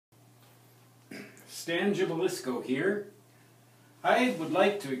Stan Gibilisco here. I would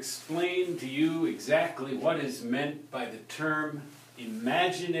like to explain to you exactly what is meant by the term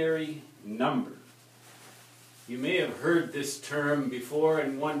imaginary number. You may have heard this term before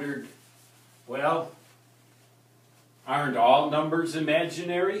and wondered, well, aren't all numbers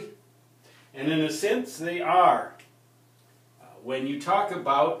imaginary? And in a sense, they are. When you talk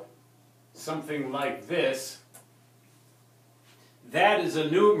about something like this, that is a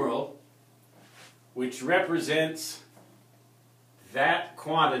numeral which represents that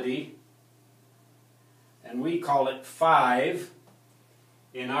quantity, and we call it 5.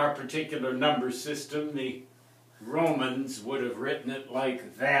 In our particular number system, the Romans would have written it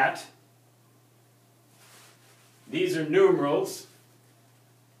like that. These are numerals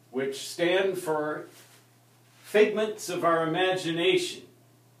which stand for figments of our imagination.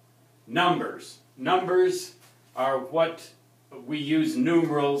 Numbers. Numbers are what we use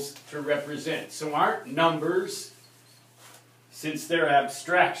numerals to represent. So aren't numbers, since they're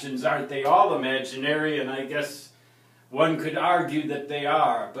abstractions, aren't they all imaginary? And I guess one could argue that they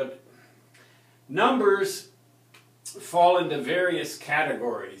are. But numbers fall into various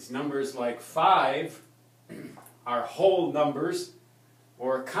categories. Numbers like 5 are whole numbers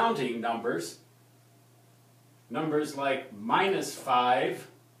or counting numbers. Numbers like -5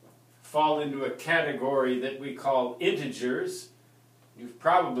 fall into a category that we call integers. You've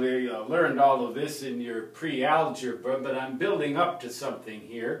probably learned all of this in your pre-algebra, but I'm building up to something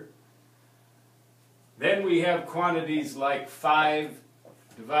here. Then we have quantities like 5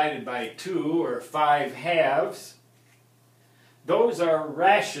 divided by 2, or 5 halves. Those are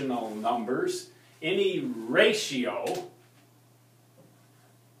rational numbers. Any ratio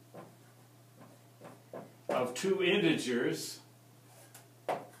of two integers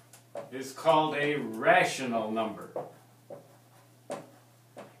is called a rational number.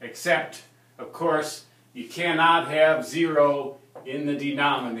 Except, of course, you cannot have 0 in the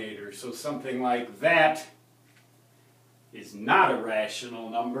denominator. So something like that is not a rational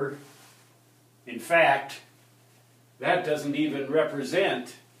number. In fact, that doesn't even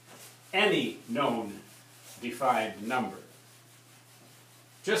represent any known defined number.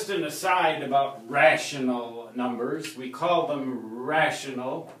 Just an aside about rational numbers, we call them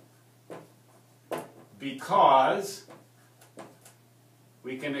rational because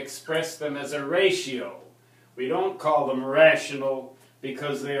we can express them as a ratio. We don't call them rational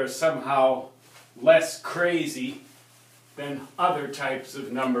because they are somehow less crazy than other types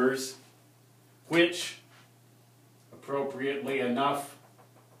of numbers, which, appropriately enough,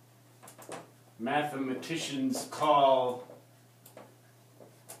 mathematicians call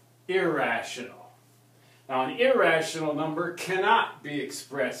irrational. Now, an irrational number cannot be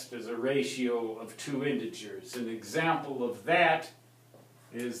expressed as a ratio of two integers. An example of that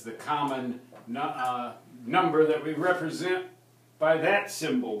is the common number that we represent by that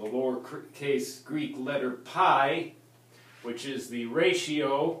symbol, the lowercase Greek letter pi, which is the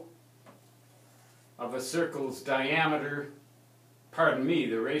ratio of a circle's diameter,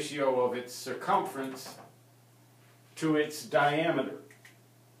 the ratio of its circumference to its diameter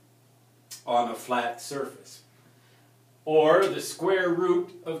on a flat surface. Or the square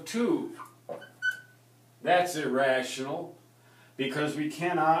root of 2. That's irrational because we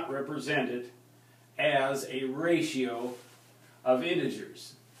cannot represent it as a ratio of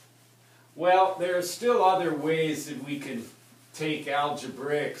integers. Well, there are still other ways that we can take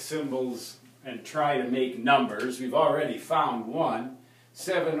algebraic symbols and try to make numbers. We've already found one,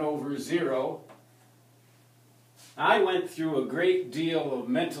 7/0. I went through a great deal of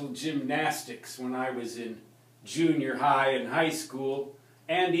mental gymnastics when I was in junior high and high school,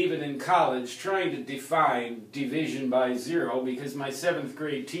 and even in college, trying to define division by 0 because my 7th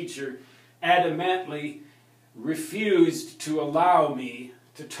grade teacher adamantly refused to allow me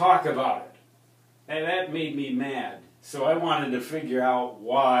to talk about it. And that made me mad. So I wanted to figure out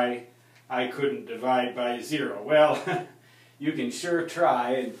why I couldn't divide by 0. Well, you can sure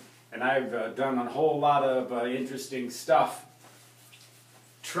try, and I've done a whole lot of interesting stuff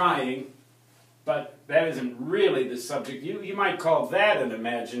trying, but that isn't really the subject. You might call that an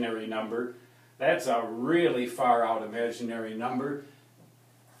imaginary number. That's a really far out imaginary number.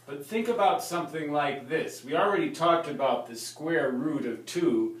 But think about something like this. We already talked about the square root of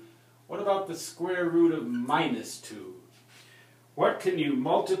 2. What about the square root of -2? What can you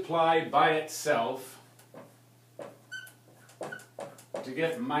multiply by itself to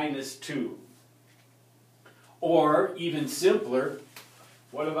get -2? Or, even simpler,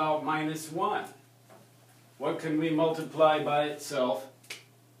 what about -1? What can we multiply by itself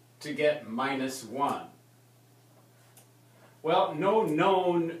to get -1? Well, no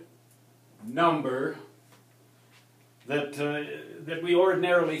known number that, that we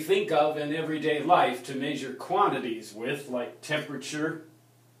ordinarily think of in everyday life to measure quantities with, like temperature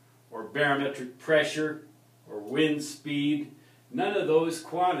or barometric pressure or wind speed. None of those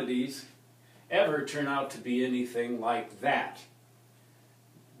quantities ever turn out to be anything like that.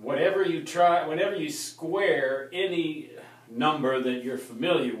 Whenever you square any number that you're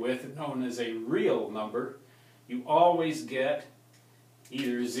familiar with, known as a real number, you always get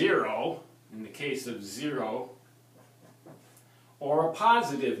either 0, in the case of 0, or a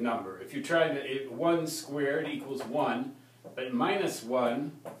positive number. If you try to, 1 squared equals 1, but minus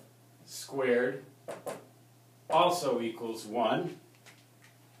 1 squared also equals 1.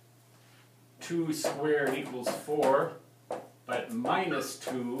 2 squared equals 4, but minus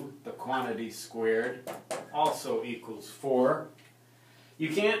 2, the quantity squared, also equals 4.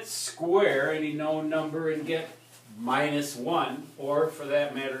 You can't square any known number and get minus 1, or for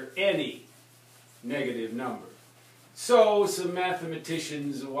that matter, any negative number. So some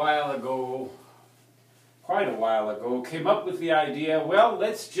mathematicians quite a while ago, came up with the idea, well,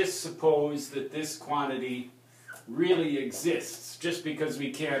 let's just suppose that this quantity really exists. Just because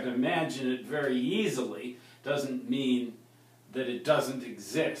we can't imagine it very easily doesn't mean that it doesn't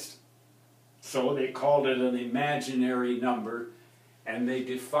exist. So they called it an imaginary number, and they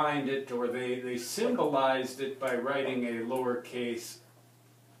defined it, or they symbolized it by writing a lowercase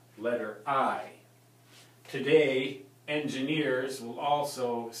letter I. Today, engineers will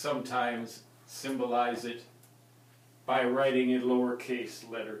also sometimes symbolize it by writing a lowercase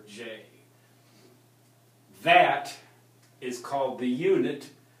letter j. That is called the unit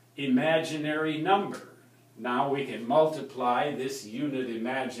imaginary number. Now we can multiply this unit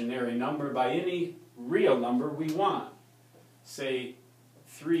imaginary number by any real number we want. Say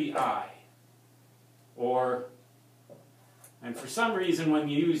 3i. And for some reason when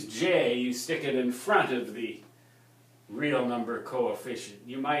you use j, you stick it in front of the real number coefficient.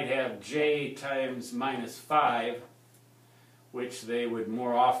 You might have j times minus 5, which they would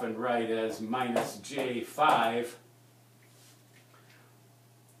more often write as minus j5,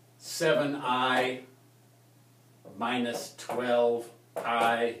 7i minus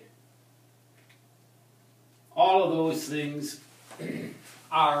 12i. All of those things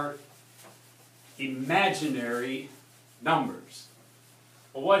are imaginary numbers.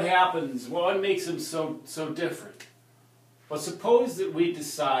 Well, what happens? Well, what makes them so different? Well, suppose that we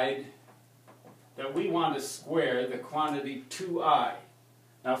decide that we want to square the quantity 2i.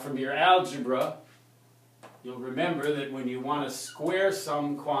 Now, from your algebra, you'll remember that when you want to square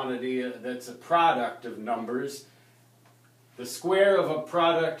some quantity that's a product of numbers, the square of a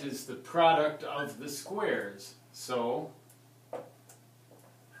product is the product of the squares. So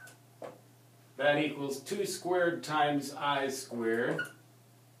that equals 2 squared times I squared,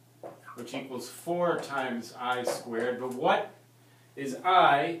 which equals 4 times I squared. But what is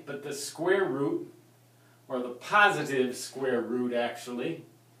I but the square root, or the positive square root actually,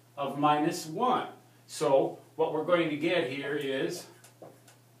 of minus 1. So what we're going to get here is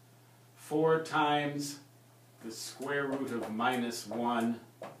 4 times the square root of minus 1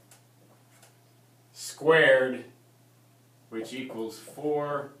 squared, which equals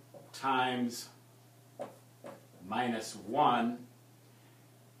 4 times minus 1,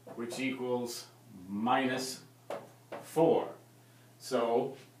 which equals minus 4.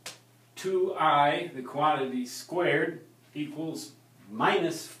 So 2i, the quantity squared, equals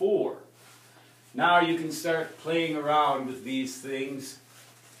minus 4. Now you can start playing around with these things,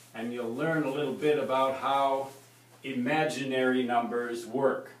 and you'll learn a little bit about how imaginary numbers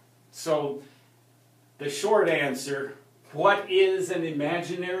work. So the short answer, what is an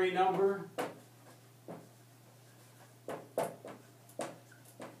imaginary number?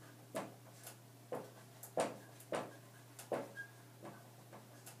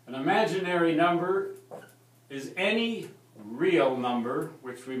 An imaginary number is any real number,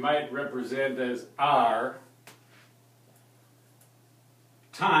 which we might represent as r,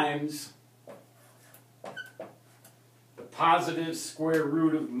 times the positive square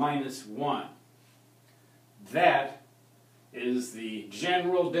root of minus 1. That is the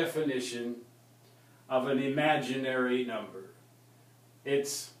general definition of an imaginary number.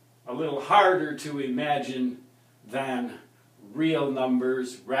 It's a little harder to imagine than real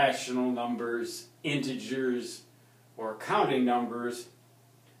numbers, rational numbers, integers, or counting numbers,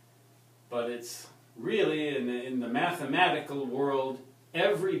 but it's really, in the mathematical world,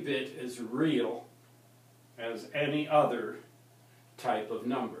 every bit as real as any other type of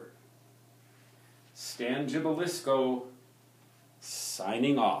number. Stan Gibilisco,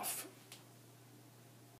 signing off.